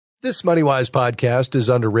This MoneyWise podcast is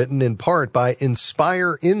underwritten in part by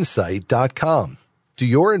InspireInsight.com. Do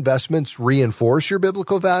your investments reinforce your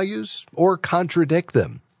biblical values or contradict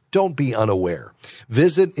them? Don't be unaware.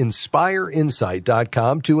 Visit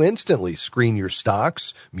InspireInsight.com to instantly screen your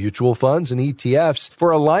stocks, mutual funds, and ETFs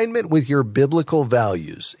for alignment with your biblical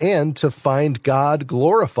values and to find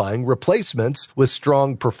God-glorifying replacements with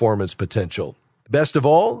strong performance potential. Best of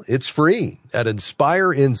all, it's free at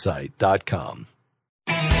InspireInsight.com.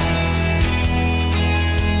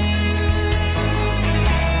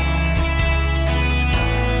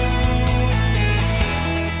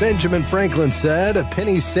 Benjamin Franklin said, "A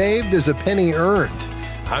penny saved is a penny earned."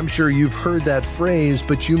 I'm sure you've heard that phrase,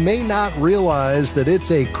 but you may not realize that it's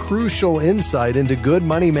a crucial insight into good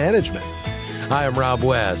money management. Hi, I'm Rob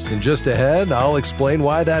West, and just ahead, I'll explain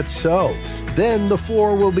why that's so. Then the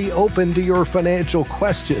floor will be open to your financial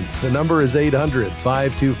questions. The number is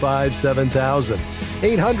 800-525-7000.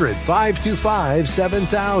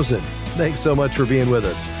 800-525-7000. Thanks so much for being with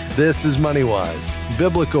us. This is MoneyWise,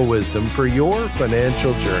 biblical wisdom for your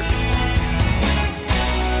financial journey.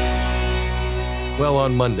 Well,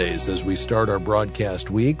 on Mondays, as we start our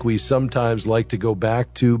broadcast week, we sometimes like to go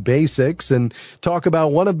back to basics and talk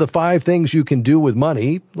about one of the 5 things you can do with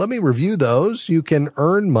money. Let me review those. You can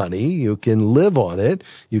earn money, you can live on it,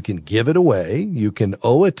 you can give it away, you can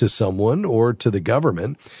owe it to someone or to the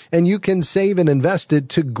government, and you can save and invest it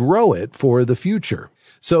to grow it for the future.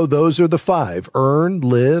 So those are the 5: earn,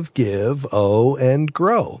 live, give, owe, and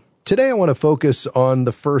grow. Today I want to focus on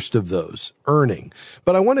the first of those, earning,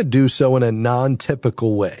 but I want to do so in a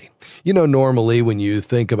non-typical way. You know, normally when you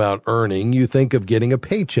think about earning, you think of getting a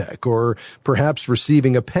paycheck or perhaps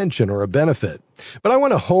receiving a pension or a benefit. But I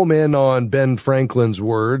want to home in on Ben Franklin's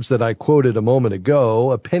words that I quoted a moment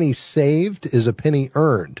ago: "A penny saved is a penny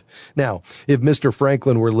earned." Now, if Mr.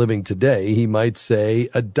 Franklin were living today, he might say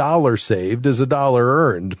a dollar saved is a dollar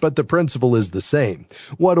earned, but the principle is the same.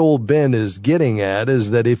 What old Ben is getting at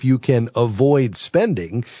is that if you can avoid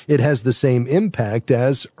spending, it has the same impact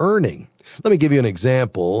as earning. Let me give you an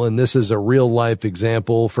example, and this is a real-life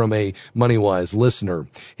example from a MoneyWise listener.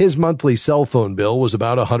 His monthly cell phone bill was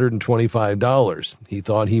about $125. He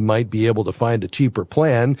thought he might be able to find a cheaper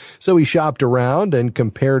plan, so he shopped around and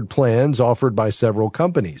compared plans offered by several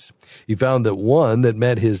companies. He found that one that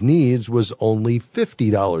met his needs was only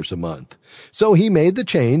 $50 a month. So he made the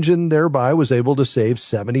change and thereby was able to save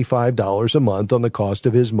 $75 a month on the cost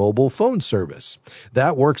of his mobile phone service.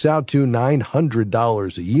 That works out to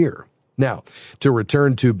 $900 a year. Now, to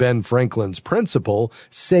return to Ben Franklin's principle,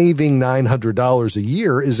 saving $900 a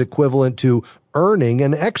year is equivalent to earning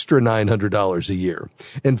an extra $900 a year.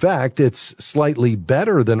 In fact, it's slightly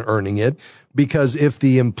better than earning it, because if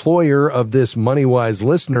the employer of this MoneyWise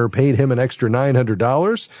listener paid him an extra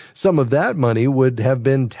 $900, some of that money would have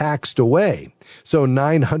been taxed away. So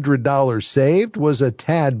 $900 saved was a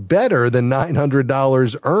tad better than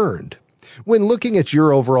 $900 earned. When looking at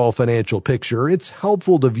your overall financial picture, it's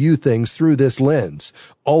helpful to view things through this lens.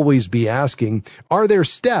 Always be asking, are there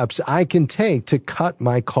steps I can take to cut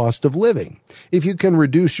my cost of living? If you can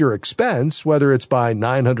reduce your expense, whether it's by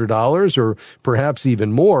 $900 or perhaps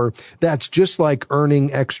even more, that's just like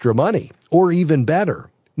earning extra money, or even better.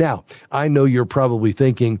 Now, I know you're probably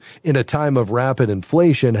thinking, in a time of rapid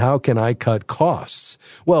inflation, how can I cut costs?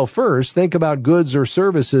 Well, first, think about goods or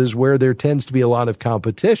services where there tends to be a lot of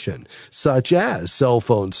competition, such as cell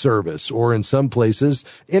phone service or, in some places,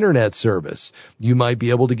 internet service. You might be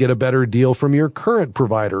able to get a better deal from your current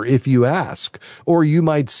provider if you ask, or you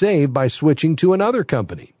might save by switching to another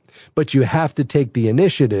company. But you have to take the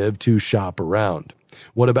initiative to shop around.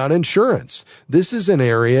 What about insurance? This is an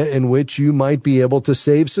area in which you might be able to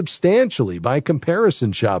save substantially by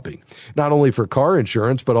comparison shopping, not only for car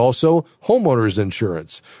insurance, but also homeowners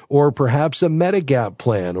insurance, or perhaps a Medigap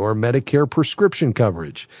plan or Medicare prescription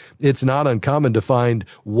coverage. It's not uncommon to find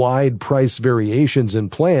wide price variations in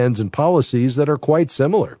plans and policies that are quite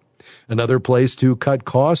similar. Another place to cut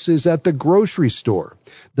costs is at the grocery store.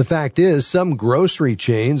 The fact is, some grocery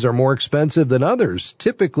chains are more expensive than others,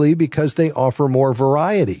 typically because they offer more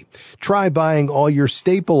variety. Try buying all your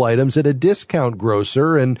staple items at a discount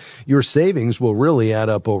grocer, and your savings will really add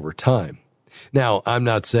up over time. Now, I'm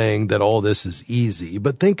not saying that all this is easy,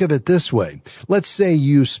 but think of it this way. Let's say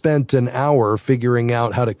you spent an hour figuring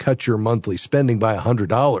out how to cut your monthly spending by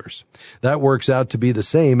 $100. That works out to be the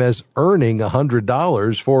same as earning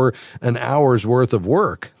 $100 for an hour's worth of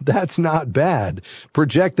work. That's not bad.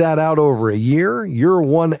 Project that out over a year. Your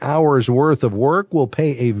 1 hour's worth of work will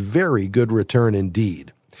pay a very good return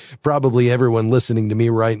indeed. Probably everyone listening to me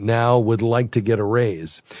right now would like to get a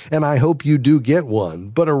raise. And I hope you do get one,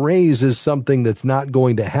 but a raise is something that's not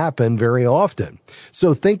going to happen very often.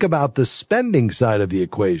 So think about the spending side of the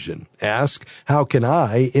equation. Ask, how can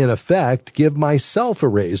I, in effect, give myself a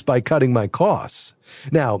raise by cutting my costs?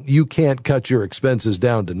 Now, you can't cut your expenses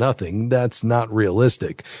down to nothing. That's not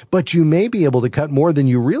realistic. But you may be able to cut more than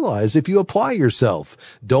you realize if you apply yourself.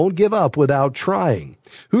 Don't give up without trying.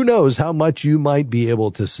 Who knows how much you might be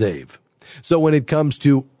able to save? So when it comes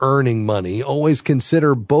to earning money, always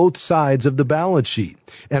consider both sides of the balance sheet.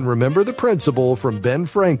 And remember the principle from Ben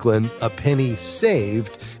Franklin, a penny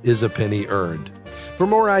saved is a penny earned. For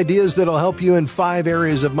more ideas that'll help you in 5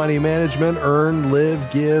 areas of money management, earn, live,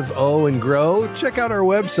 give, owe, and grow, check out our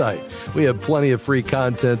website. We have plenty of free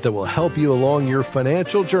content that will help you along your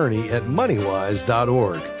financial journey at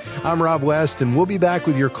moneywise.org. I'm Rob West, and we'll be back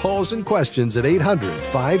with your calls and questions at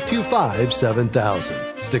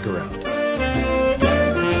 800-525-7000. Stick around.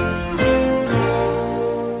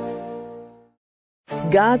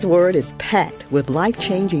 God's Word is packed with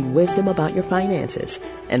life-changing wisdom about your finances,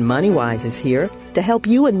 and MoneyWise is here to help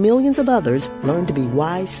you and millions of others learn to be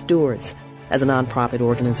wise stewards. As a nonprofit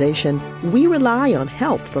organization, we rely on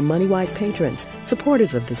help from MoneyWise patrons,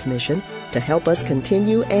 supporters of this mission, to help us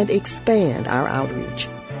continue and expand our outreach.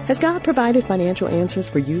 Has God provided financial answers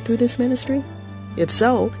for you through this ministry? If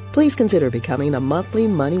so, please consider becoming a monthly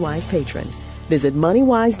MoneyWise patron. Visit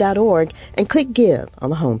moneywise.org and click Give on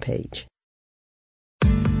the homepage.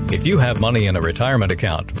 If you have money in a retirement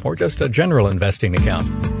account or just a general investing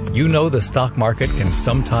account, you know the stock market can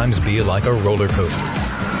sometimes be like a roller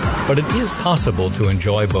coaster. But it is possible to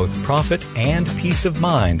enjoy both profit and peace of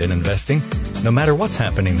mind in investing, no matter what's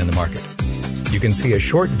happening in the market. You can see a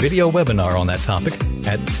short video webinar on that topic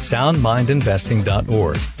at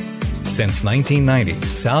soundmindinvesting.org. Since 1990,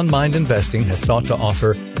 Sound Mind Investing has sought to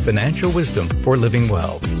offer financial wisdom for living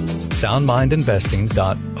well.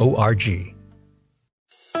 soundmindinvesting.org.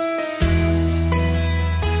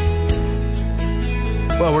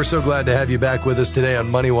 Well, we're so glad to have you back with us today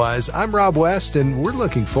on MoneyWise. I'm Rob West, and we're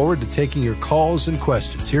looking forward to taking your calls and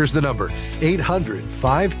questions. Here's the number,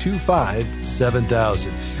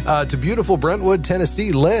 800-525-7000. To beautiful Brentwood,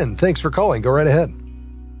 Tennessee, Lynn, thanks for calling. Go right ahead.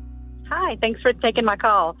 Hi, thanks for taking my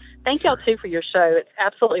call. Thank y'all, too, for your show. It's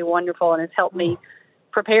absolutely wonderful, and it's helped me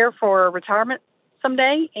prepare for retirement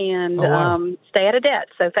someday and stay out of debt.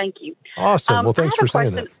 So thank you. Awesome. Well, thanks for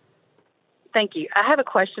saying that. Thank you. I have a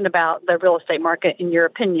question about the real estate market, in your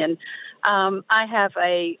opinion. I'm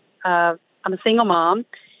a single mom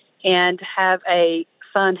and have a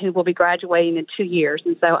son who will be graduating in 2 years,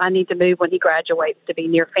 and so I need to move when he graduates to be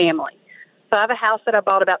near family. So I have a house that I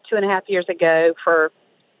bought about 2.5 years ago for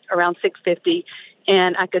around $650,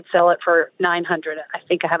 and I could sell it for $900. I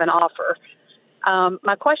think I have an offer.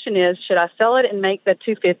 My question is, should I sell it and make the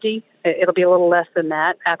 $250? It'll be a little less than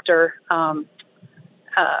that after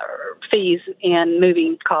fees and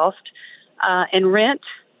moving cost, and rent,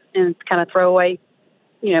 and kind of throw away,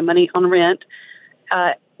 money on rent,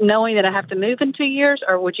 knowing that I have to move in 2 years?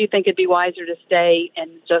 Or would you think it'd be wiser to stay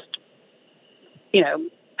and just,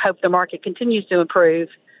 hope the market continues to improve,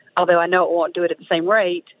 although I know it won't do it at the same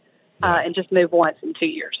rate, and just move once in 2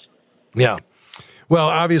 years? Yeah. Well,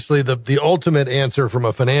 obviously, the ultimate answer from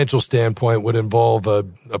a financial standpoint would involve a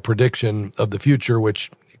prediction of the future,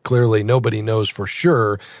 which clearly nobody knows for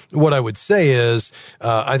sure. What I would say is,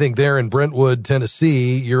 I think there in Brentwood,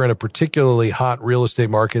 Tennessee, you're in a particularly hot real estate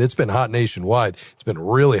market. It's been hot nationwide. It's been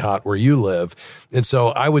really hot where you live. And so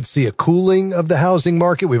I would see a cooling of the housing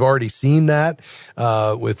market. We've already seen that,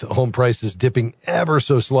 with home prices dipping ever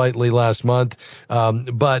so slightly last month.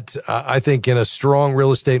 But I think in a strong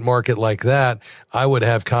real estate market like that, I would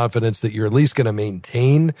have confidence that you're at least going to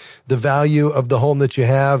maintain the value of the home that you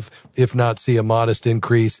have, if not see a modest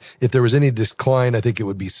increase. If there was any decline, I think it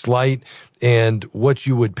would be slight. And what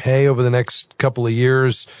you would pay over the next couple of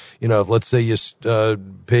years, let's say you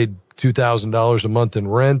paid $2,000 a month in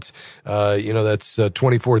rent, that's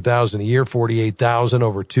 $24,000 a year, $48,000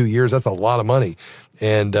 over 2 years. That's a lot of money.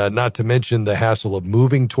 And not to mention the hassle of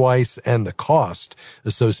moving twice and the cost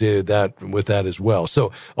associated with that as well.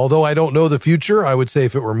 So although I don't know the future, I would say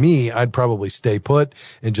if it were me, I'd probably stay put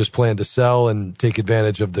and just plan to sell and take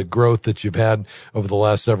advantage of the growth that you've had over the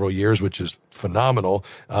last several years, which is phenomenal,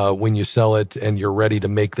 when you sell it and you're ready to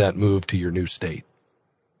make that move to your new state.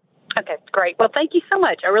 Okay, great. Well, thank you so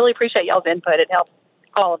much. I really appreciate y'all's input. It helps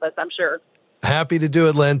all of us, I'm sure. Happy to do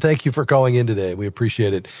it, Len. Thank you for calling in today. We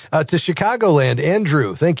appreciate it. To Chicagoland,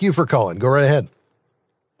 Andrew, thank you for calling. Go right ahead.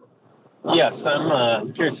 Yes,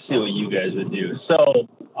 I'm curious to see what you guys would do. So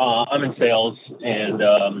I'm in sales, and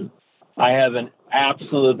I have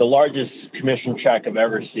absolute, the largest commission check I've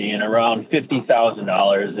ever seen, around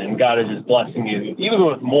 $50,000, and God is just blessing you, even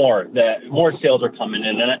with more, that more sales are coming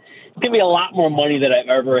in, and it's going to be a lot more money than I've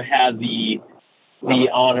ever had the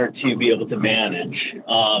honor to be able to manage.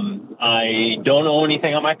 I don't owe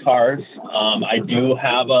anything on my cars. I do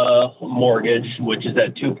have a mortgage, which is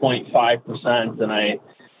at 2.5%, and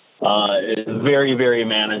it's very, very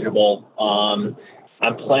manageable.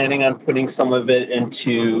 I'm planning on putting some of it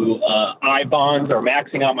into I-bonds, or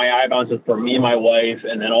maxing out my I-bonds for me and my wife,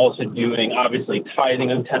 and then also doing, obviously,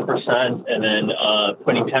 tithing of 10%, and then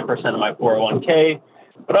putting 10% of my 401k.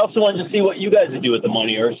 But I also wanted to see what you guys would do with the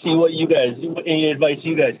money, or see what you guys, any advice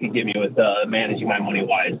you guys could give me with managing my money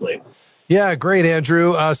wisely. Yeah, great,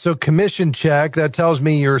 Andrew. So commission check, that tells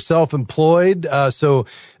me you're self-employed. So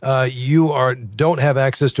you don't have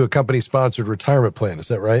access to a company-sponsored retirement plan. Is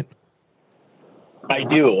that right? I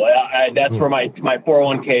do. That's where my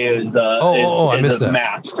 401k is. I missed that.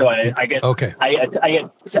 Matched. So I get. Okay.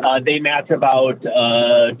 They match about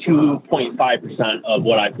 2.5% of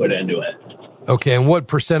what I put into it. Okay, and what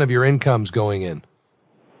percent of your income's going in?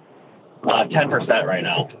 10% right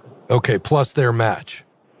now. Okay, plus their match.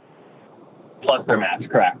 Plus their match,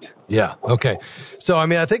 correct. Yeah. Okay. So, I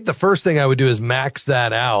mean, I think the first thing I would do is max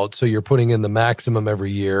that out. So you're putting in the maximum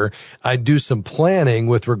every year. I'd do some planning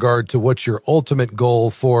with regard to what's your ultimate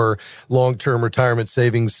goal for long-term retirement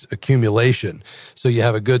savings accumulation. So you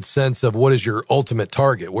have a good sense of what is your ultimate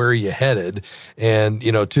target? Where are you headed? And,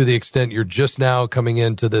 you know, to the extent you're just now coming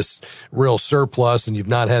into this real surplus and you've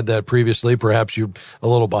not had that previously, perhaps you're a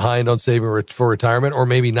little behind on saving for retirement, or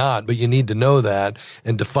maybe not, but you need to know that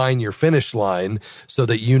and define your finish line so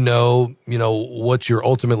that you know what you're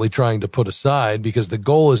ultimately trying to put aside, because the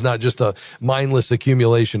goal is not just a mindless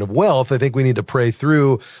accumulation of wealth. I think we need to pray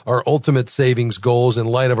through our ultimate savings goals in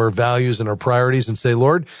light of our values and our priorities and say,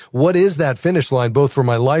 Lord, what is that finish line, both for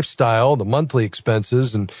my lifestyle, the monthly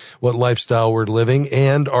expenses and what lifestyle we're living,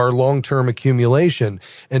 and our long-term accumulation?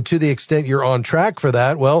 And to the extent you're on track for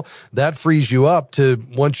that, well, that frees you up to,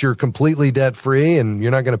 once you're completely debt-free and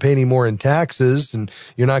you're not going to pay any more in taxes and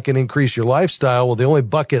you're not going to increase your lifestyle, well, the only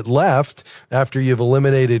bucket left after you've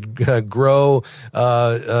eliminated once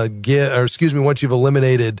you've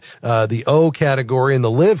eliminated the O category and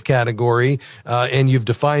the live category, and you've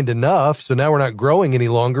defined enough, so now we're not growing any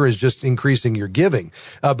longer, is just increasing your giving.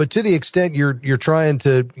 But to the extent you're trying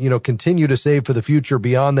to continue to save for the future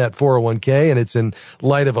beyond that 401k, and it's in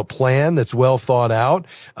light of a plan that's well thought out,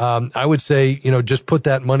 I would say just put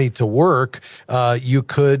that money to work. You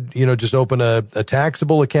could just open a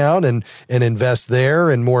taxable account and invest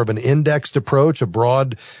there, and more of an indexed approach, a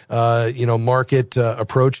broad, market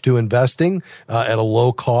approach to investing at a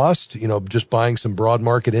low cost, just buying some broad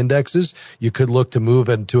market indexes. You could look to move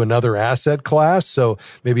into another asset class. So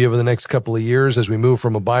maybe over the next couple of years, as we move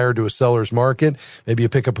from a buyer to a seller's market, maybe you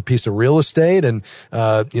pick up a piece of real estate and,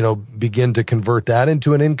 begin to convert that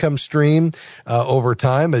into an income stream, over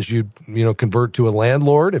time as you convert to a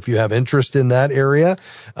landlord, if you have interest in that area.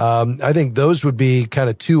 I think those would be kind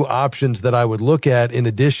of two options that I would look at, in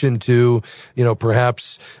addition to,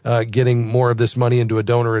 perhaps getting more of this money into a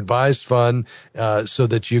donor advised fund, so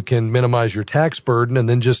that you can minimize your tax burden and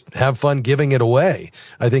then just have fun giving it away.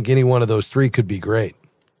 I think any one of those three could be great.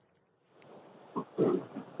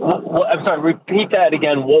 Well, I'm sorry, repeat that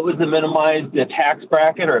again. What was the tax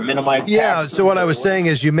bracket or minimized tax? Yeah, so what I was saying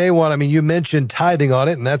is you mentioned tithing on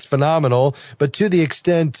it, and that's phenomenal. But to the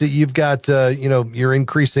extent that you've got,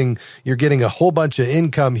 you're getting a whole bunch of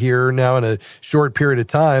income here now in a short period of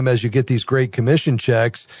time as you get these great commission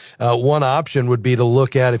checks. One option would be to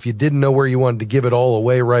look at, if you didn't know where you wanted to give it all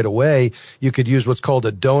away right away, you could use what's called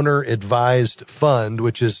a donor advised fund,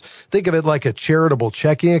 which is, think of it like a charitable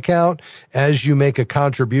checking account. As you make a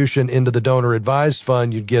contribution into the donor advised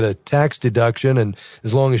fund, you'd get a tax deduction. And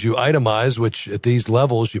as long as you itemize, which at these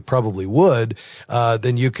levels you probably would,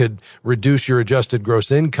 then you could reduce your adjusted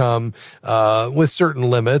gross income, with certain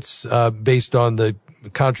limits, based on the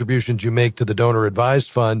contributions you make to the donor advised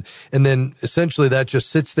fund. And then essentially that just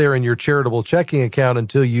sits there in your charitable checking account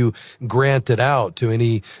until you grant it out to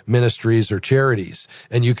any ministries or charities.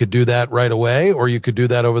 And you could do that right away, or you could do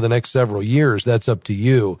that over the next several years. That's up to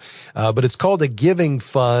you. But it's called a giving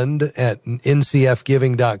fund at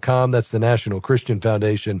ncfgiving.com. That's the National Christian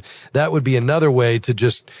Foundation. That would be another way to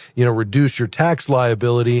just, reduce your tax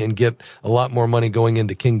liability and get a lot more money going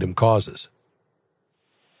into kingdom causes.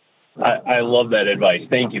 I love that advice.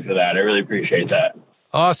 Thank you for that. I really appreciate that.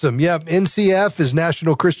 Awesome. Yeah. NCF is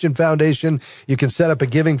National Christian Foundation. You can set up a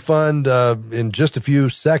giving fund in just a few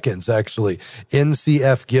seconds, actually.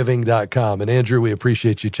 ncfgiving.com. And Andrew, we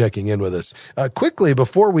appreciate you checking in with us. Quickly,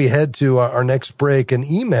 before we head to our next break, an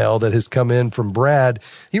email that has come in from Brad.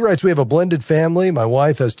 He writes, we have a blended family. My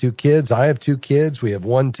wife has 2 kids. I have 2 kids. We have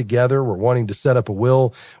one together. We're wanting to set up a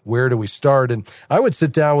will. Where do we start? And I would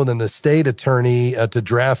sit down with an estate attorney to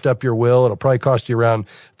draft up your will. It'll probably cost you around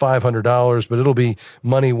 $500, but it'll be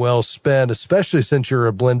money well spent, especially since you're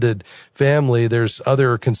a blended family. There's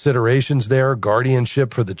other considerations there.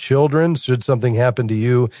 Guardianship for the children. Should something happen to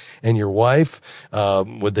you and your wife,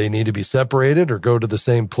 would they need to be separated or go to the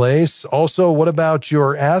same place? Also, what about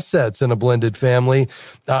your assets in a blended family?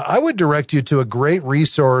 I would direct you to a great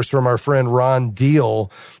resource from our friend Ron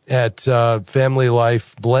Deal at Family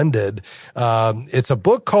Life Blended. It's a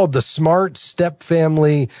book called The Smart Step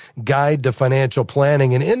Family Guide to Financial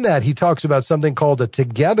Planning. And in that, he talks about something called a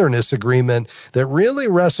togetherness agreement that really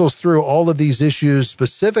wrestles through all of these issues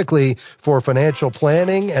specifically for financial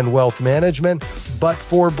planning and wealth management, but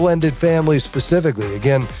for blended families specifically.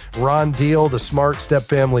 Again, Ron Deal, The Smart Step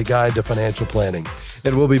Family Guide to Financial Planning.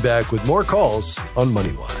 And we'll be back with more calls on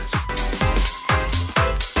MoneyWise.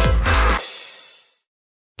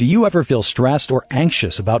 Do you ever feel stressed or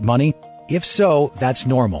anxious about money? If so, that's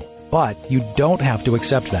normal, but you don't have to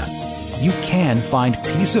accept that. You can find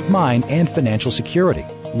peace of mind and financial security.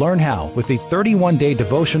 Learn how with the 31-day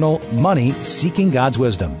devotional, Money Seeking God's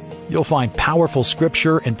Wisdom. You'll find powerful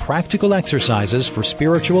scripture and practical exercises for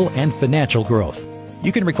spiritual and financial growth.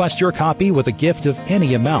 You can request your copy with a gift of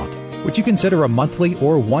any amount. Would you consider a monthly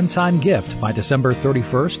or one-time gift by December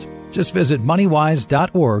 31st? Just visit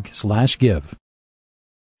moneywise.org/give.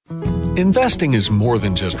 Investing is more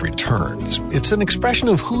than just returns. It's an expression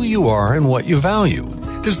of who you are and what you value.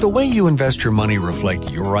 Does the way you invest your money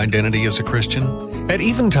reflect your identity as a Christian? At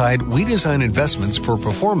Eventide, we design investments for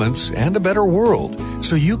performance and a better world,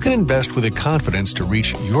 so you can invest with the confidence to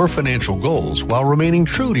reach your financial goals while remaining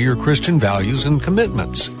true to your Christian values and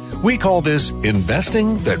commitments. We call this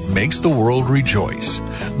investing that makes the world rejoice.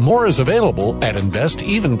 More is available at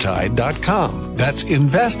investeventide.com. That's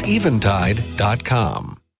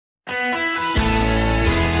investeventide.com.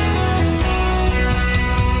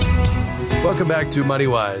 Welcome back to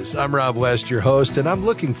MoneyWise. I'm Rob West, your host, and I'm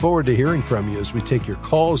looking forward to hearing from you as we take your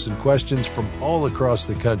calls and questions from all across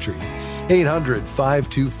the country.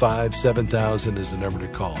 800-525-7000 is the number to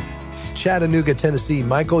call. Chattanooga, Tennessee.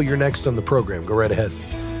 Michael, you're next on the program. Go right ahead.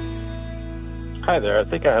 Hi there. I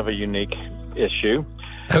think I have a unique issue.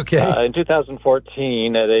 Okay. In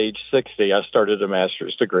 2014, at age 60, I started a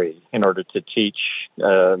master's degree in order to teach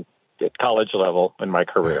at college level in my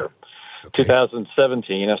career. Okay.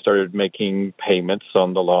 2017, I started making payments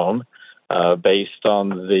on the loan based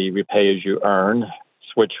on the repay as you earn,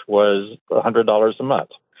 which was $100 a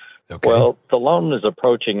month. Okay. Well, the loan is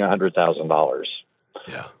approaching $100,000.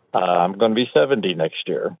 Yeah. I'm going to be 70 next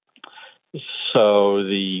year. So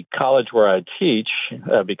the college where I teach,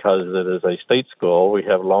 because it is a state school, we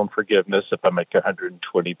have loan forgiveness if I make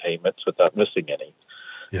 120 payments without missing any.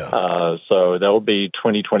 Yeah. So that will be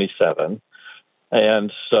 2027.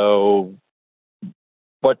 And so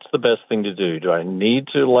what's the best thing to do? Do I need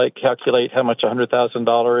to calculate how much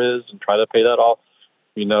 $100,000 is and try to pay that off,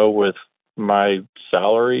 with my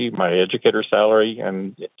salary, my educator salary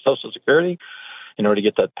and Social Security in order to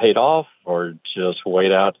get that paid off, or just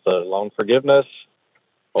wait out the loan forgiveness,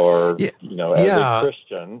 or, as a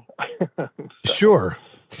Christian? Sure.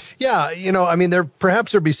 Yeah,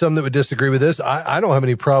 there'd be some that would disagree with this. I don't have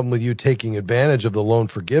any problem with you taking advantage of the loan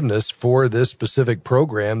forgiveness for this specific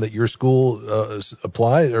program that your school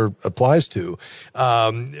applies to.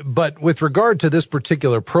 But with regard to this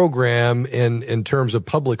particular program in terms of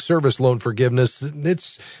public service loan forgiveness,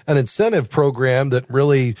 it's an incentive program that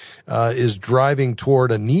really is driving toward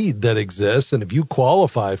a need that exists. And if you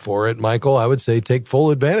qualify for it, Michael, I would say take full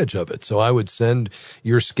advantage of it. So I would send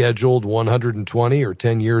your scheduled 120 or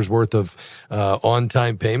 10 years worth of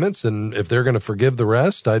on-time payments, and if they're going to forgive the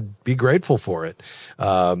rest, I'd be grateful for it.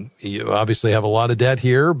 You obviously have a lot of debt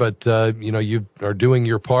here, but you are doing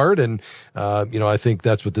your part, and I think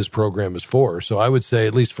that's what this program is for. So I would say,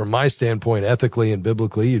 at least from my standpoint, ethically and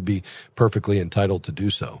biblically, you'd be perfectly entitled to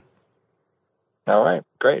do so. All right,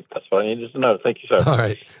 great. That's what I needed to know. Thank you, sir. All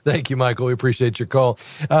right. Thank you, Michael. We appreciate your call.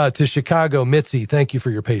 To Chicago, Mitzi, thank you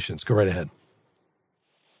for your patience. Go right ahead.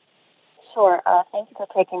 Sure. Thank you for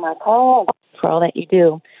taking my call, for all that you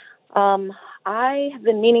do. I have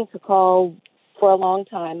been meaning to call for a long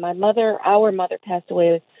time. Our mother passed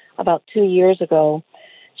away about 2 years ago.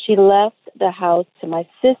 She left the house to my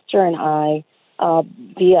sister and I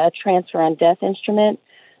via a transfer on death instrument.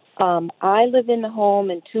 I live in the home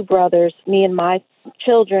and two brothers, me and my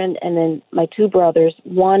children, and then my two brothers.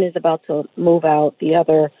 One is about to move out, the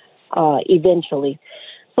other eventually.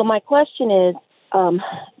 So my question is,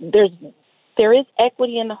 there is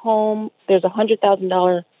equity in the home. There's a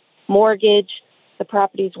 $100,000 mortgage. The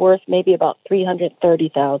property's worth maybe about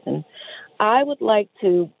 $330,000. I would like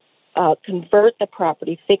to convert the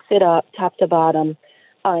property, fix it up top to bottom,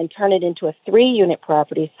 and turn it into a 3-unit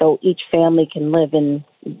property so each family can live in,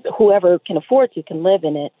 whoever can afford to can live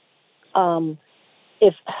in it.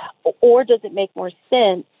 Or does it make more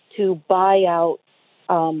sense to buy out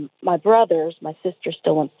my brothers? My sister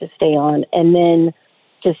still wants to stay on, and then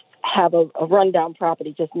just have a rundown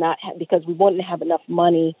property, just not have, because we wouldn't have enough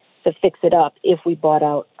money to fix it up if we bought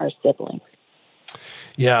out our siblings.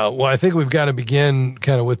 Yeah, well, I think we've got to begin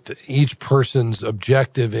kind of with each person's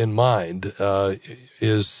objective in mind.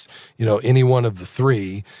 Is, any one of the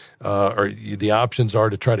three, or the options are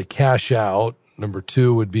to try to cash out. Number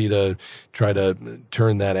 2 would be to try to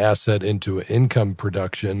turn that asset into income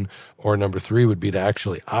production, or number 3 would be to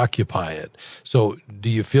actually occupy it. So do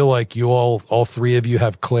you feel like you all three of you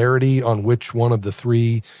have clarity on which one of the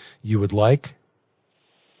 3 you would like?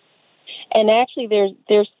 And actually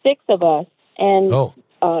there's 6 of us, and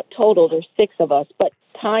total there's 6 of us, but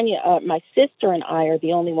Tanya, my sister, and I are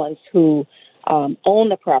the only ones who own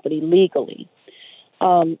the property legally.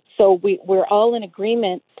 So we're all in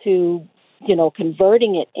agreement to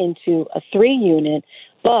converting it into a 3-unit,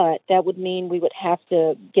 but that would mean we would have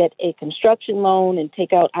to get a construction loan and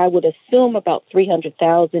take out, I would assume, about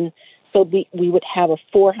 $300,000. So we would have a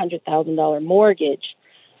 $400,000 mortgage.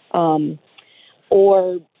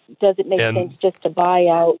 Or does it make sense just to buy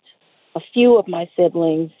out a few of my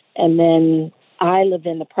siblings, and then I live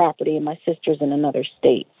in the property and my sister's in another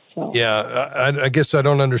state? So. Yeah, I guess I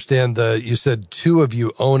don't understand you said 2 of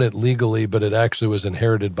you own it legally, but it actually was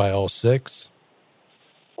inherited by all 6?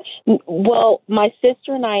 Well, my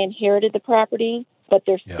sister and I inherited the property, but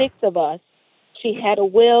there's 6 of us. She had a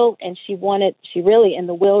will, and in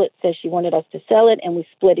the will it says she wanted us to sell it, and we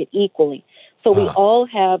split it equally. So we all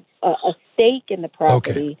have a stake in the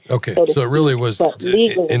property. Okay. So it really was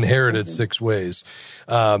inherited 6 ways.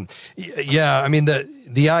 Yeah, I mean,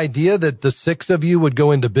 the idea that the 6 of you would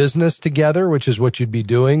go into business together, which is what you'd be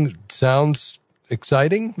doing, sounds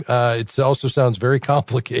exciting. It also sounds very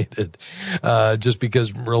complicated, just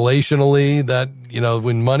because relationally that,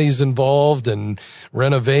 when money's involved and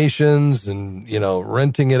renovations and,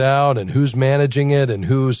 renting it out and who's managing it and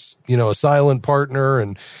who's, a silent partner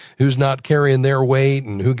and who's not carrying their weight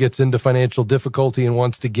and who gets into financial difficulty and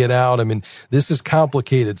wants to get out. I mean, this is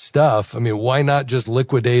complicated stuff. I mean, why not just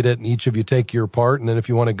liquidate it and each of you take your part? And then if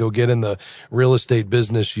you want to go get in the real estate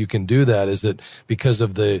business, you can do that. Is it because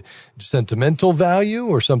of the sentimental value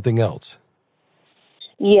or something else?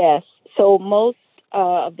 Yes. So most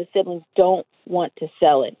of the siblings don't want to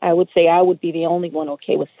sell it. I would say I would be the only one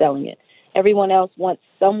okay with selling it. Everyone else wants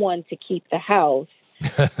someone to keep the house.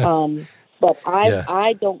 But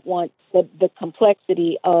I don't want the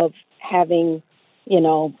complexity of having,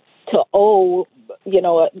 to owe,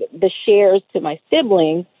 the shares to my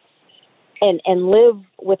siblings and live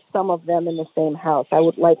with some of them in the same house. I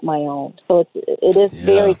would like my own. So it is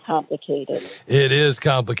very complicated. It is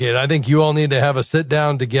complicated. I think you all need to have a sit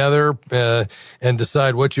down together and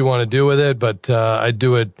decide what you want to do with it. But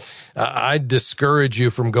I'd discourage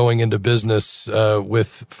you from going into business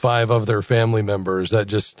with 5 of their family members. That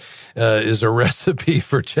just is a recipe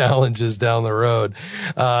for challenges down the road.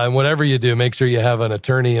 And whatever you do, make sure you have an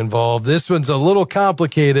attorney involved. This one's a little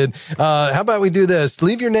complicated. How about we do this?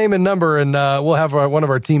 Leave your name and number, and we'll have one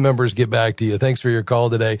of our team members get back to you. Thanks for your call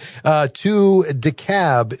today. To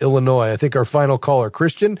DeKalb, Illinois. I think our final caller,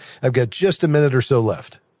 Christian. I've got just a minute or so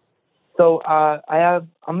left. So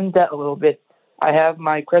I'm in debt a little bit. I have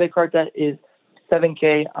my credit card debt is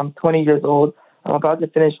 $7,000. I'm 20 years old. I'm about to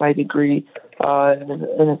finish my degree as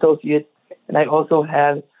an associate, and I also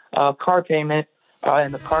have a car payment,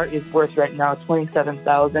 and the car is worth right now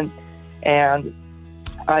 $27,000, and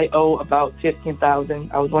I owe about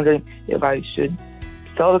 $15,000. I was wondering if I should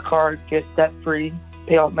sell the car, get debt-free,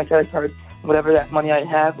 pay off my credit card, whatever that money I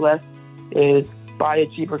have left is buy a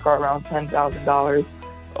cheaper car around $10,000,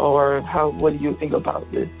 or what do you think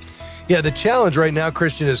about this? Yeah, the challenge right now,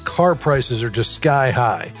 Christian, is car prices are just sky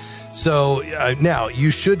high. So now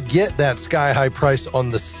you should get that sky-high price on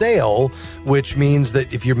the sale, which means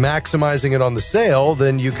that if you're maximizing it on the sale,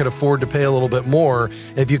 then you could afford to pay a little bit more.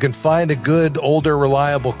 If you can find a good, older,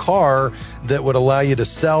 reliable car that would allow you to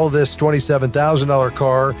sell this $27,000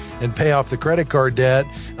 car and pay off the credit card debt,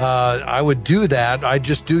 I would do that. I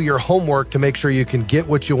just do your homework to make sure you can get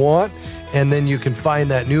what you want, and then you can find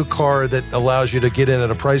that new car that allows you to get in at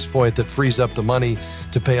a price point that frees up the money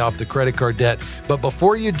to pay off the credit card debt. But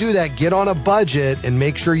before you do that, get on a budget and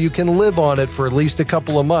make sure you can live on it for at least a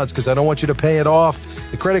couple of months, because I don't want you to pay it off,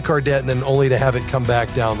 the credit card debt, and then only to have it come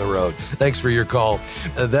back down the road. Thanks for your call.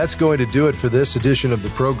 That's going to do it for this edition of the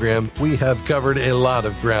program. We have covered a lot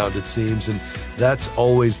of ground, it seems, and that's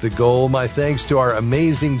always the goal. My thanks to our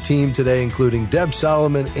amazing team today, including Deb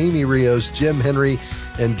Solomon, Amy Rios, Jim Henry,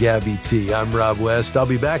 and Gabby T. I'm Rob West. I'll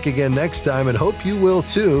be back again next time, and hope you will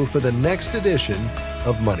too, for the next edition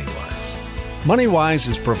of MoneyWise. MoneyWise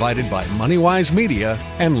is provided by MoneyWise Media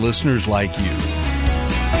and listeners like you.